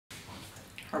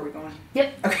Are we going?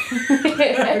 Yep. Okay.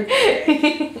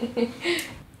 Okay.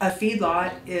 A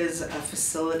feedlot is a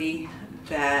facility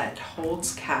that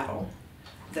holds cattle,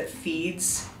 that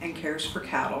feeds and cares for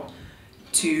cattle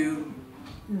to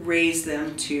raise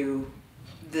them to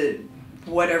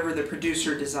whatever the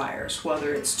producer desires,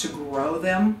 whether it's to grow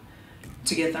them,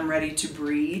 to get them ready to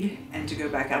breed and to go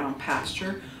back out on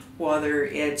pasture, whether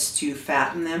it's to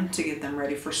fatten them to get them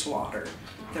ready for slaughter.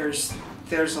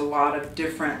 There's a lot of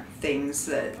different things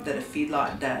that a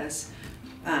feedlot does,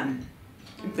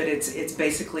 but it's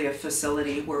basically a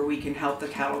facility where we can help the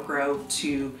cattle grow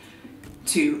to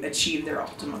achieve their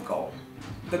ultimate goal.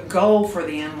 The goal for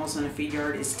the animals in a feed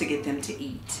yard is to get them to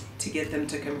eat, to get them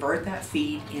to convert that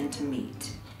feed into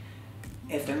meat.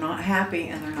 If they're not happy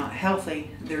and they're not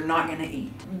healthy, they're not going to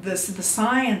eat. The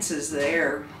science is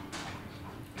there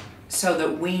so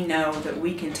that we know that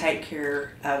we can take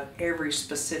care of every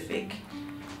specific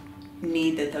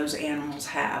need that those animals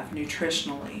have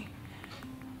nutritionally,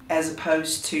 as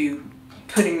opposed to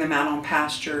putting them out on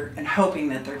pasture and hoping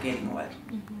that they're getting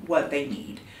what they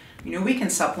need. You know, we can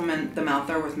supplement them out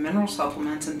there with mineral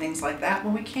supplements and things like that,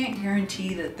 but we can't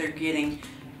guarantee that they're getting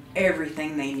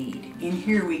everything they need. In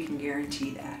here, we can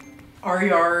guarantee that. Our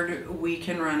yard, we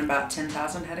can run about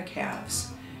 10,000 head of calves,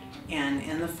 and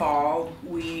in the fall,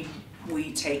 we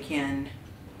take in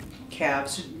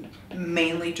calves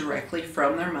mainly directly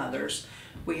from their mothers.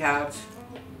 We have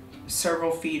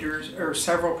several feeders or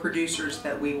several producers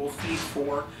that we will feed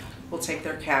for. We'll take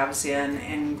their calves in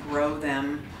and grow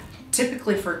them.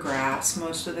 Typically for grass,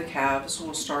 most of the calves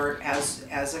will start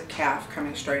as a calf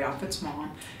coming straight off its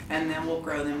mom, and then we'll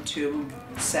grow them to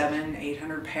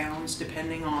 700-800 pounds,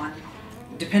 depending on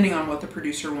what the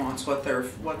producer wants, what their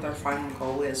final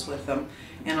goal is with them.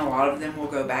 And a lot of them will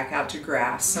go back out to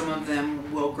grass. Some of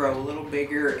them will grow a little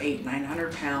bigger,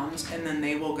 800-900 pounds, and then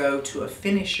they will go to a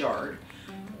finish yard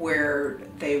where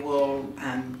they will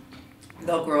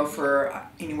they'll grow for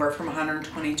anywhere from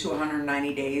 120 to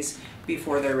 190 days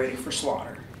before they're ready for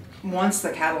slaughter. Once the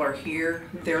cattle are here,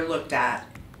 they're looked at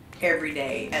every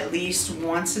day, at least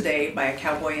once a day by a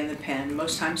cowboy in the pen,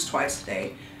 most times twice a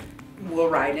day. We'll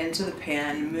ride into the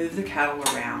pen, move the cattle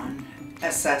around,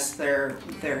 assess their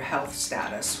health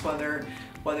status,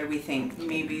 whether we think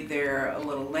maybe they're a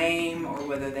little lame, or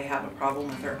whether they have a problem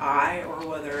with their eye, or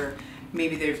whether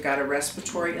maybe they've got a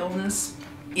respiratory illness.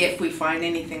 If we find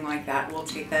anything like that, we'll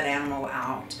take that animal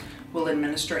out, we'll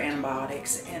administer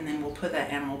antibiotics, and then we'll put that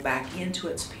animal back into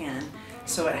its pen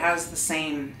so it has the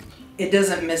same, it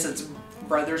doesn't miss its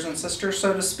brothers and sisters,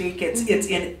 so to speak. It's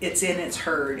in its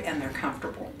herd, and they're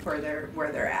comfortable where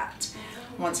they're at.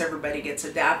 Once everybody gets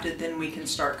adapted, then we can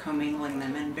start commingling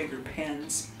them in bigger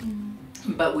pens.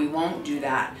 But we won't do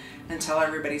that until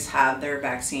everybody's had their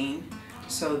vaccine,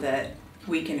 so that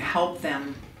we can help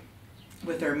them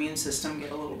with their immune system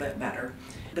get a little bit better.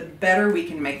 The better we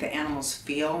can make the animals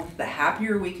feel, the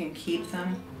happier we can keep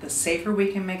them, the safer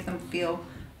we can make them feel,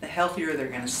 the healthier they're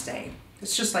going to stay.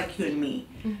 It's just like you and me.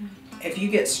 If you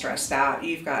get stressed out,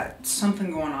 you've got something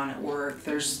going on at work,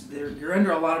 you're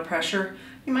under a lot of pressure,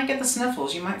 you might get the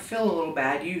sniffles, you might feel a little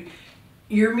bad.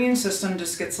 Your immune system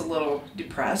just gets a little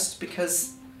depressed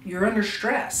because you're under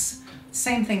stress.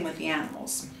 Same thing with the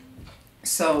animals.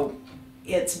 So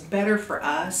it's better for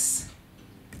us.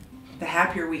 The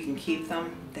happier we can keep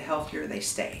them, the healthier they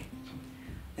stay.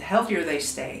 The healthier they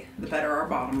stay, the better our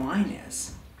bottom line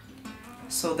is.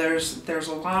 So there's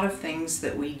a lot of things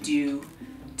that we do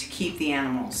to keep the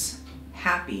animals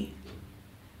happy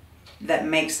that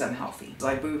makes them healthy.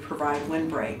 Like we provide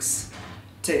windbreaks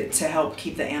to help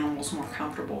keep the animals more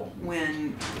comfortable.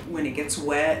 When it gets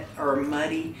wet or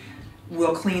muddy,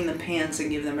 we'll clean the pens and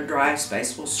give them a dry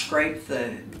space. We'll scrape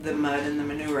the mud and the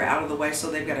manure out of the way so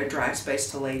they've got a dry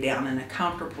space to lay down and a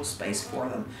comfortable space for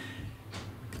them.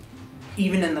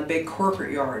 Even in the big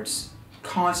corporate yards,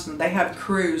 they have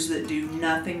crews that do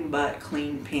nothing but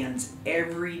clean pens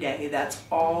every day. That's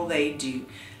all they do.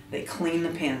 They clean the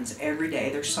pens every day.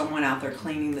 There's someone out there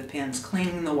cleaning the pens,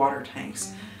 cleaning the water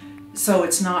tanks. So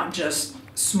it's not just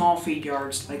small feed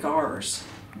yards like ours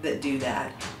that do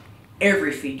that.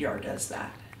 Every feed yard does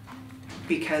that,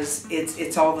 because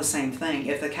it's all the same thing.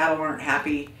 If the cattle aren't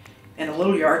happy in a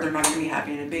little yard, they're not going to be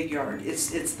happy in a big yard.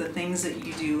 It's the things that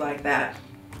you do like that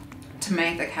to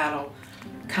make the cattle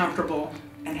comfortable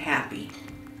and happy,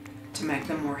 to make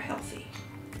them more healthy.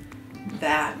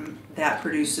 That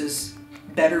produces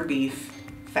better beef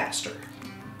faster.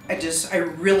 I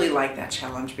really like that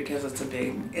challenge, because it's a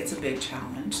big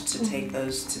challenge to take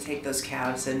those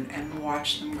calves and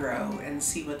watch them grow and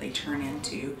see what they turn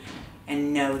into,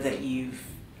 and know that you've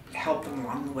helped them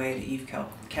along the way, that you've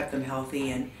kept them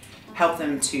healthy and helped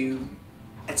them to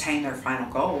attain their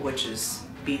final goal, which is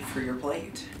beef for your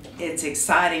plate. It's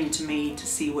exciting to me to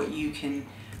see what you can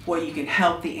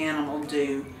help the animal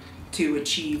do to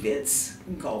achieve its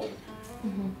goal.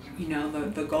 You know,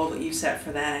 the goal that you set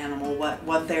for that animal,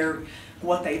 what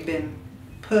they've been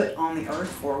put on the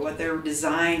earth for, what they're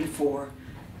designed for.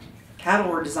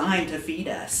 Cattle were designed to feed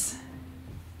us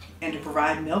and to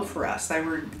provide milk for us.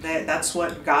 That's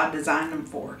what God designed them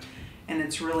for. And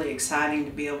it's really exciting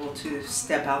to be able to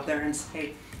step out there and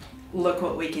say, look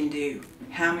what we can do.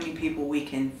 How many people we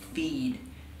can feed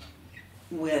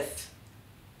with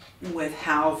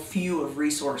how few of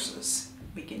resources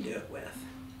we can do it with.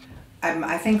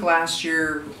 I think last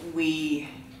year we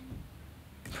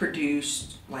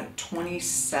produced like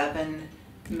 27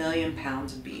 million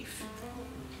pounds of beef.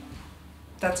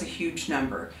 That's a huge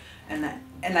number.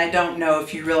 And I don't know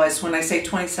if you realize when I say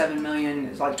 27 million,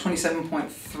 it's like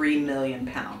 27.3 million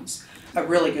pounds. A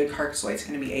really good carcass weight is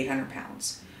going to be 800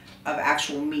 pounds of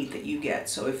actual meat that you get.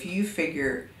 So if you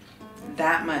figure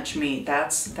that much meat,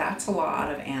 that's a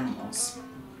lot of animals.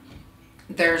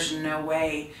 There's no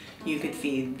way you could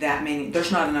feed that many.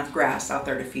 There's not enough grass out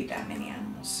there to feed that many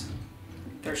animals.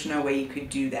 There's no way you could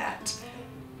do that.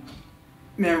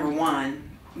 Number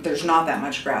one, there's not that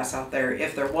much grass out there.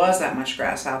 If there was that much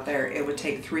grass out there, it would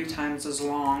take 3 times as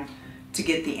long to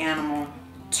get the animal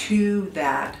to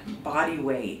that body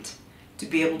weight to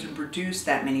be able to produce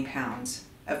that many pounds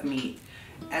of meat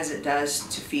as it does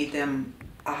to feed them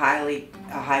a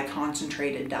high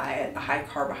concentrated diet, a high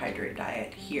carbohydrate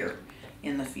diet here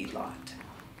in the feedlot.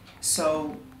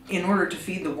 So in order to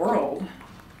feed the world,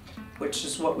 which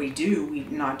is what we do,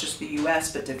 not just the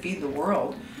US, but to feed the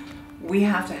world, we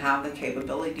have to have the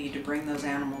capability to bring those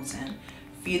animals in,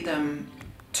 feed them,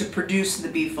 to produce the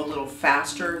beef a little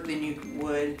faster than you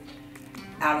would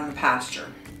out in the pasture.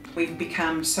 We've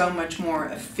become so much more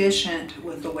efficient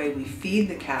with the way we feed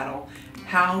the cattle,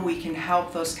 how we can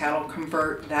help those cattle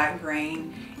convert that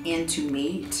grain into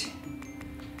meat,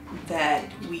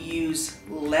 that we use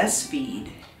less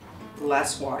feed,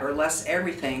 less water, less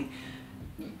everything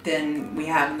than we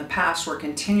have in the past. We're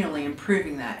continually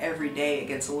improving that. Every day it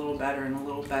gets a little better and a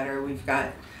little better. We've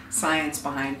got science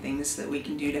behind things that we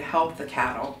can do to help the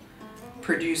cattle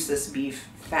produce this beef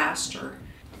faster.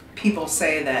 People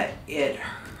say that it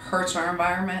hurts our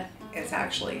environment. It's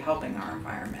actually helping our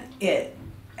environment. It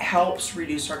helps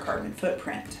reduce our carbon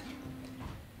footprint.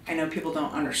 I know people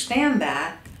don't understand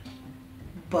that,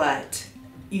 but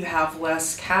you have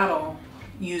less cattle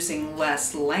using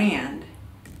less land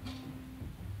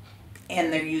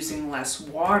and they're using less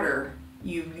water.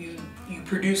 You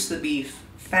produce the beef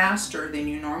faster than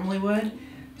you normally would,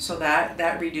 so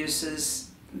that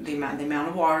reduces the amount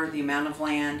of water, the amount of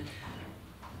land,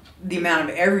 the amount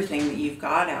of everything that you've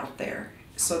got out there.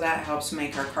 So that helps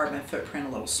make our carbon footprint a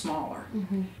little smaller.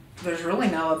 There's really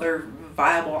no other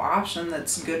viable option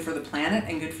that's good for the planet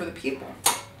and good for the people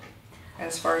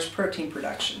as far as protein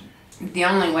production. The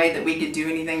only way that we could do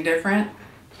anything different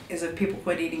is if people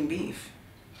quit eating beef.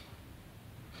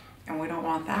 And we don't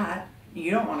want that.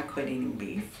 You don't want to quit eating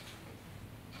beef.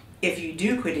 If you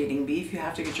do quit eating beef, you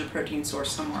have to get your protein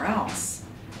source somewhere else.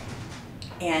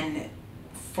 And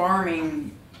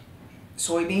farming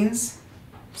soybeans,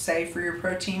 say, for your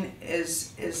protein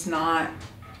is not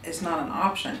an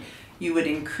option. You would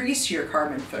increase your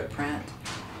carbon footprint,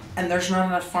 and there's not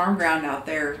enough farm ground out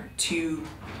there to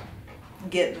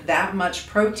get that much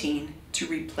protein to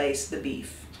replace the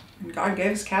beef. And God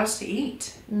gave us cows to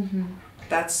eat.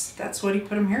 That's what he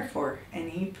put them here for.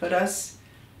 And he put us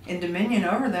in dominion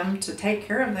over them to take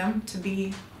care of them,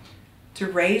 to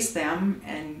raise them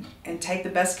and take the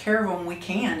best care of them we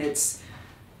can.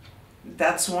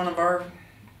 That's one of our,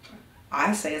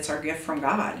 I say it's our gift from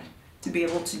God, to be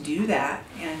able to do that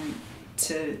and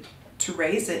to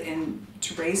raise it and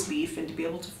to raise beef and to be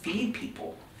able to feed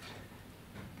people.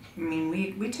 I mean,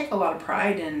 we take a lot of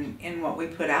pride in what we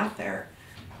put out there.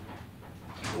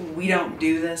 We don't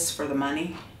do this for the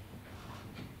money.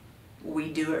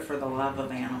 We do it for the love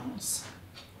of animals.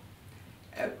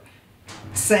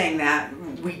 Saying that,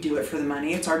 we do it for the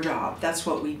money. It's our job. That's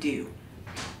what we do.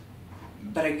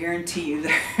 But I guarantee you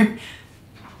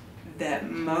that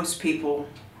most people,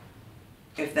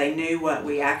 if they knew what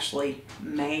we actually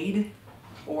made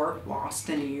or lost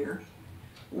in a year,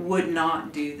 would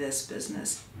not do this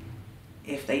business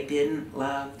if they didn't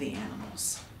love the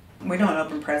animals. We don't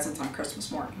open presents on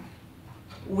Christmas morning.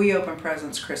 We open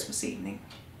presents Christmas evening.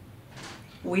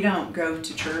 We don't go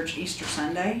to church Easter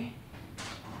Sunday.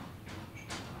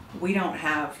 We don't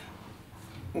have,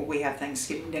 we have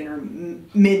Thanksgiving dinner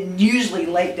usually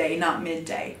late day, not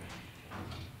midday.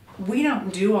 We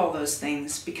don't do all those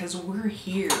things because we're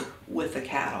here with the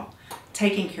cattle,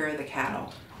 taking care of the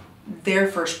cattle. Their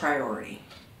first priority.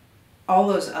 All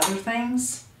those other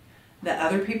things that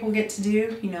other people get to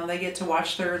do, you know, they get to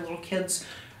watch their little kids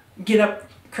get up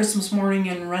Christmas morning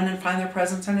and run and find their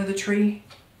presents under the tree.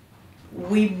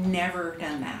 We've never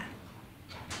done that.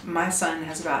 My son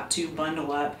has got to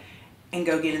bundle up and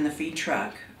go get in the feed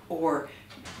truck or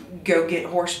go get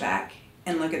horseback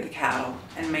and look at the cattle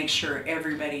and make sure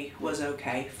everybody was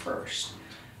okay first.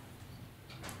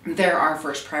 They're our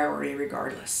first priority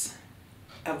regardless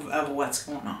of what's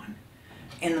going on.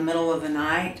 In the middle of the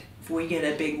night, if we get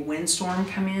a big windstorm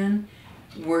come in,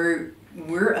 we're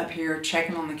up here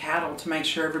checking on the cattle to make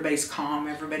sure everybody's calm,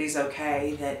 everybody's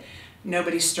okay, that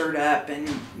nobody's stirred up and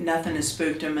nothing has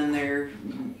spooked them and they're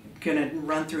gonna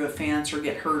run through a fence or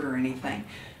get hurt or anything.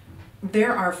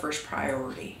 They're our first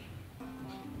priority.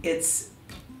 It's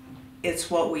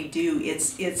what we do.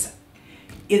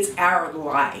 It's our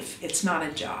life. It's not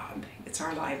a job. It's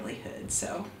our livelihood.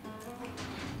 So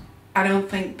I don't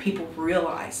think people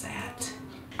realize that.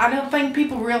 I don't think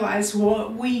people realize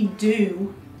what we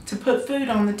do to put food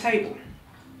on the table.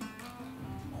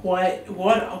 What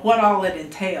all it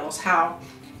entails. How,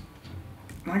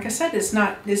 like I said, it's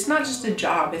not just a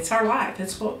job. It's our life.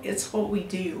 It's what we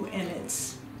do, and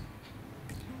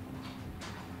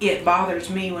it bothers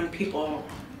me when people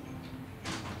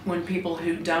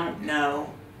who don't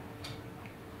know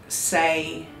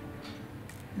say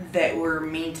that we're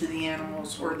mean to the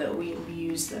animals or that we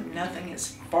abuse them. Nothing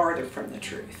is farther from the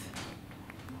truth.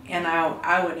 And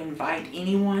I would invite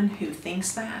anyone who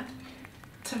thinks that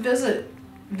to visit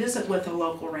with a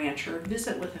local rancher,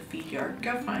 visit with a feed yard,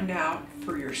 go find out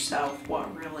for yourself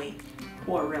what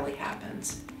really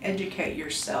happens. Educate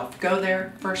yourself. Go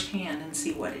there firsthand and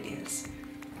see what it is.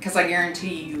 Because I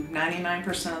guarantee you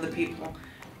 99% of the people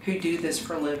who do this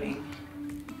for a living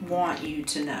want you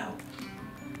to know.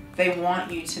 They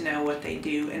want you to know what they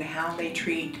do and how they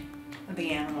treat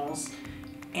the animals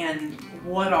and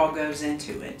what all goes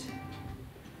into it.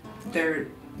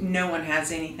 No one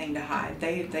has anything to hide.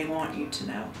 They want you to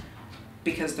know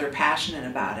because they're passionate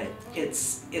about it.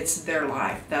 It's their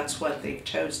life. That's what they've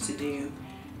chose to do,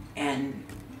 and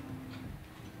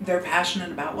they're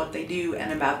passionate about what they do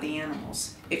and about the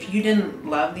animals. If you didn't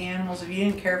love the animals, if you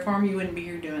didn't care for them, you wouldn't be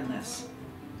here doing this.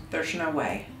 There's no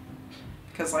way.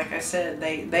 Because like I said,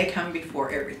 they come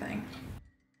before everything.